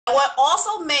what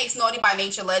also makes Naughty by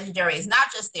Nature legendary is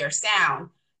not just their sound,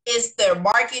 it's their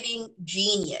marketing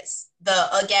genius.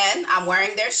 Again, I'm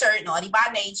wearing their shirt, Naughty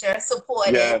by Nature, Yeah.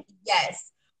 supported.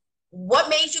 Yes. What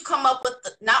made you come up with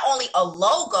not only a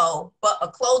logo, but a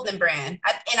clothing brand?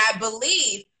 And I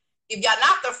believe if y'all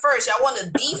not the first, y'all one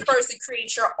of the first to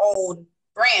create your own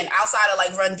brand outside of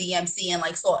like Run DMC and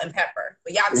like Salt and Pepper.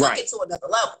 But y'all took Right. it to another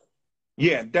level.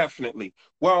 Yeah, definitely.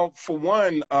 Well, for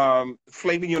one,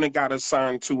 Flavor Unit got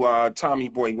assigned to Tommy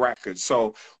Boy Records.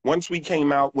 So once we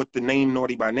came out with the name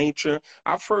Naughty by Nature,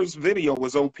 our first video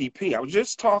was OPP. I was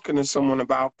just talking to someone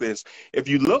about this. If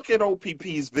you look at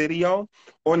OPP's video,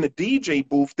 on the DJ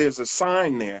booth, there's a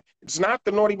sign there. It's not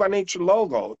the Naughty by Nature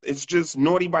logo. It's just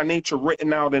Naughty by Nature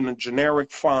written out in a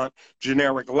generic font,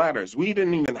 generic letters. We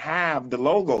didn't even have the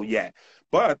logo yet.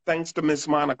 But thanks to Miss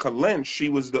Monica Lynch, she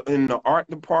was in the art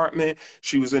department.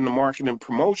 She was in the marketing and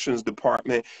promotions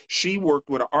department. She worked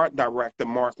with an art director,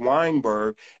 Mark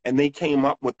Weinberg, and they came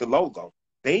up with the logo.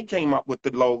 They came up with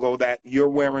the logo that you're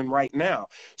wearing right now.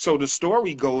 So the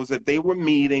story goes that they were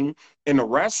meeting in a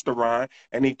restaurant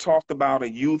and they talked about a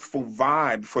youthful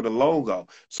vibe for the logo.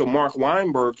 So Mark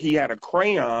Weinberg, he had a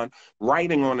crayon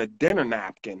writing on a dinner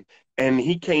napkin. And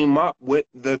he came up with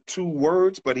the two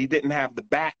words, but he didn't have the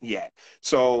bat yet.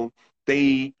 So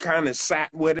they kind of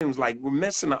sat with it and was like, we're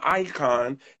missing an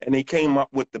icon, and they came up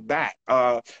with the bat.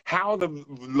 How the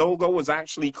logo was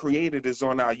actually created is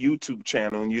on our YouTube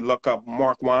channel, and you look up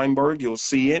Mark Weinberg, you'll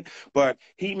see it. But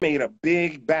he made a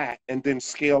big bat and then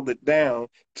scaled it down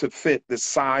to fit the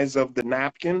size of the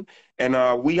napkin.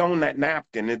 And we own that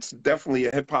napkin. It's definitely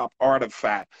a hip-hop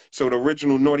artifact. So the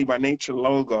original Naughty by Nature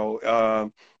logo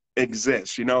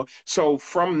exists, you know? So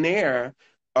from there,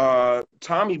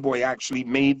 Tommy Boy actually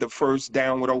made the first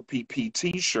Down with OPP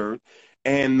t-shirt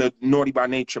and the Naughty by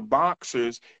Nature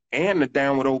boxers and the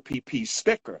Down with OPP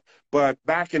sticker. But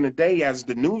back in the day, as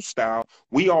the new style,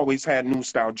 we always had new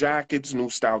style jackets, new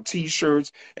style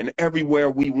t-shirts, and everywhere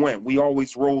we went, we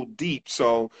always rolled deep.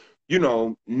 So you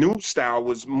know, new style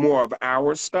was more of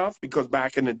our stuff because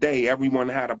back in the day, everyone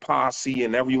had a posse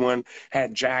and everyone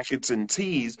had jackets and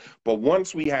tees. But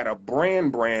once we had a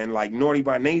brand like Naughty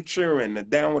by Nature and the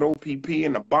Down with OPP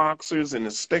and the boxers and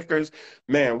the stickers,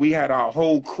 man, we had our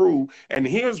whole crew. And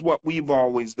here's what we've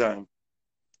always done.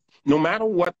 No matter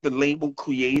what the label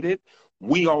created,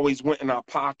 we always went in our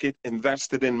pocket,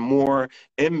 invested in more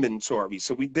inventory.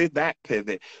 So we did that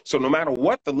pivot. So no matter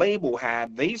what the label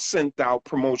had, they sent out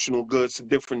promotional goods to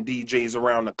different DJs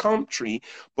around the country,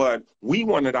 but we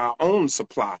wanted our own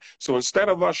supply. So instead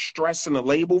of us stressing the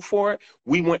label for it,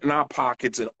 we went in our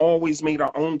pockets and always made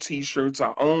our own t-shirts,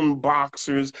 our own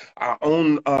boxers, our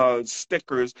own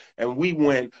stickers, and we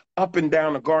went up and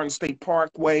down the Garden State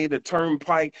Parkway, the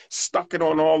Turnpike, stuck it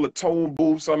on all the toll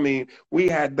booths. I mean, we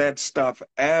had that stuff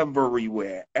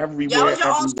everywhere, Y'all everywhere, was your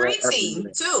own everywhere, street team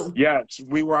everywhere. too. Yes,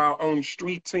 we were our own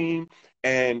street team,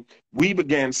 and we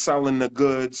began selling the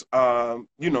goods,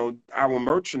 you know, our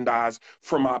merchandise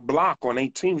from our block on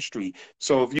 18th Street.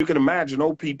 So if you can imagine,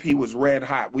 OPP was red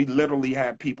hot. We literally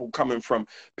had people coming from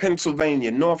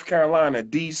Pennsylvania, North Carolina,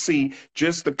 DC,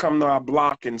 just to come to our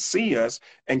block and see us.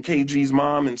 And KG's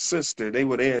mom and sister, they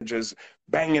were there just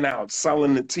banging out,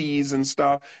 selling the teas and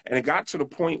stuff. And it got to the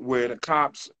point where the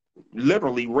cops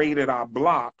literally raided our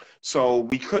block, so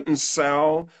we couldn't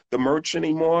sell the merch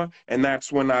anymore. And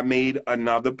that's when I made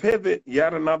another pivot,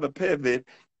 yet another pivot,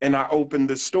 and I opened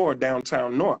the store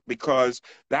downtown North because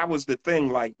that was the thing.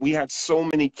 Like, we had so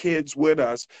many kids with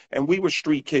us, and we were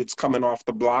street kids coming off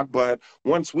the block. But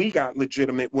once we got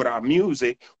legitimate with our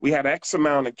music, we had X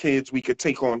amount of kids we could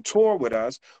take on tour with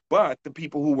us. But the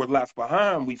people who were left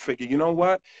behind, we figured, you know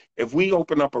what? If we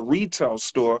open up a retail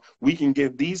store, we can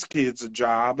give these kids a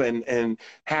job and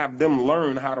have them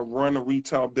learn how to run a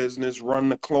retail business, run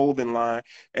the clothing line.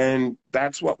 And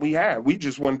that's what we had. We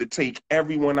just wanted to take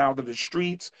everyone out of the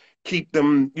streets, keep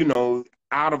them, you know,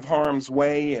 out of harm's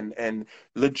way and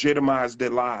legitimize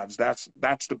their lives. That's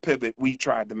the pivot we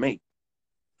tried to make.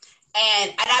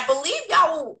 And I believe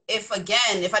y'all, if I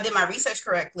did my research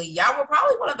correctly, y'all were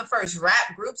probably one of the first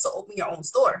rap groups to open your own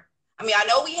store. I mean, I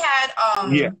know we had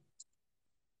Yeah.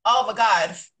 Oh my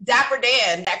God, Dapper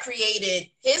Dan that created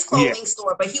his Yeah. clothing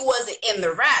store, but he wasn't in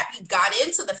the rap. He got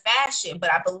into the fashion,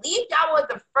 but I believe y'all were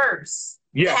the first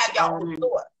to Yes. have y'all own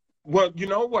store. Well, you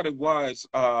know what it was?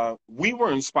 We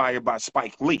were inspired by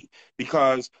Spike Lee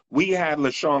because we had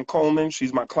LaShawn Coleman,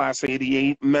 she's my Class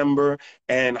 88 member,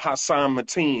 and Hassan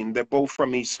Mateen. They're both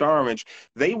from East Orange.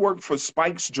 They worked for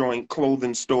Spike's joint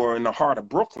clothing store in the heart of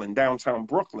Brooklyn, downtown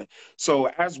Brooklyn. So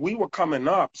as we were coming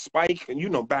up, Spike, you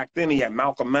know, back then he had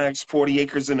Malcolm X, 40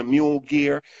 Acres and a Mule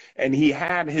Gear, and he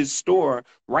had his store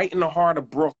right in the heart of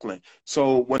Brooklyn.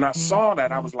 So when I saw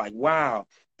that, I was like, wow,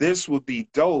 this would be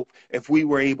dope if we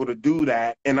were able to do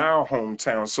that in our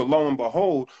hometown. So lo and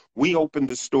behold, we opened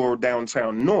the store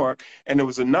downtown Newark, and there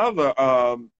was another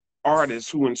artist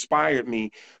who inspired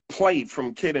me, Play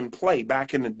from Kid and Play.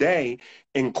 Back in the day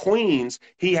in Queens,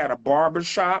 he had a barber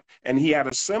shop and he had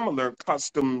a similar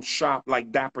custom shop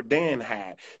like Dapper Dan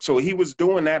had. So he was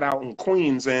doing that out in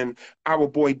Queens, and our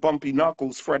boy Bumpy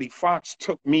Knuckles, Freddie Fox,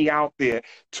 took me out there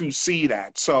to see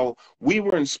that. So we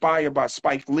were inspired by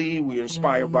Spike Lee. We were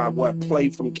inspired by what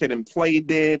Play from Kid and Play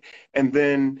did. And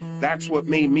then that's what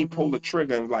made me pull the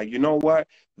trigger and like, you know what?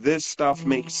 This stuff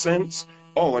makes sense.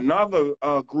 Oh, another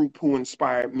group who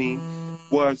inspired me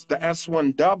was the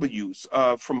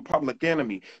S1Ws from Public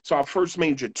Enemy. So our first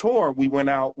major tour, we went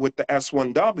out with the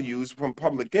S1Ws from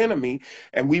Public Enemy,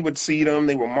 and we would see them.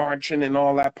 They were marching and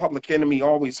all that. Public Enemy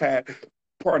always had,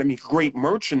 pardon me, great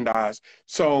merchandise.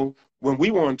 So when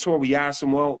we were on tour, we asked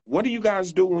them, well, what do you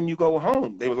guys do when you go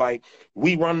home? They were like,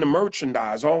 we run the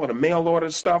merchandise, all of the mail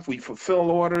order stuff, we fulfill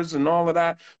orders and all of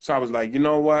that. So I was like, you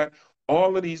know what?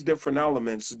 All of these different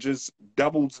elements just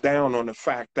doubles down on the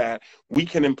fact that we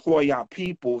can employ our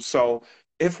people. So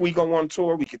if we go on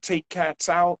tour, we could take cats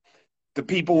out. The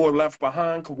people who are left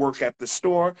behind could work at the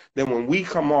store. Then when we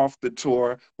come off the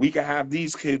tour, we can have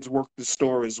these kids work the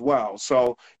store as well.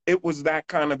 So it was that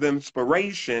kind of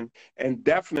inspiration. And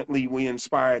definitely we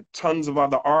inspired tons of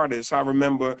other artists. I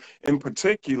remember in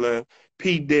particular,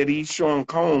 P. Diddy, Sean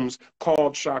Combs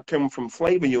called Shakim from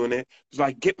Flavor Unit. He was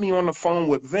like, get me on the phone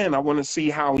with Vin. I want to see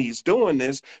how he's doing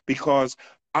this because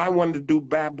I wanted to do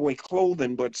Bad Boy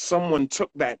Clothing, but someone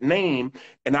took that name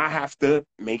and I have to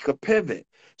make a pivot.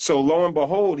 So lo and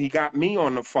behold, he got me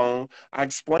on the phone. I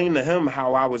explained to him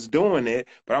how I was doing it,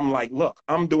 but I'm like, look,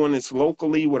 I'm doing this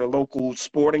locally with a local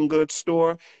sporting goods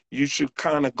store. You should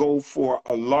kind of go for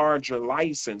a larger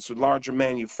license, a larger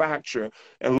manufacturer.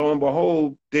 And lo and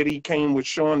behold, Diddy came with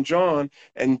Sean John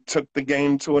and took the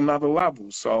game to another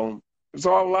level. So it's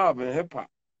all love in hip hop.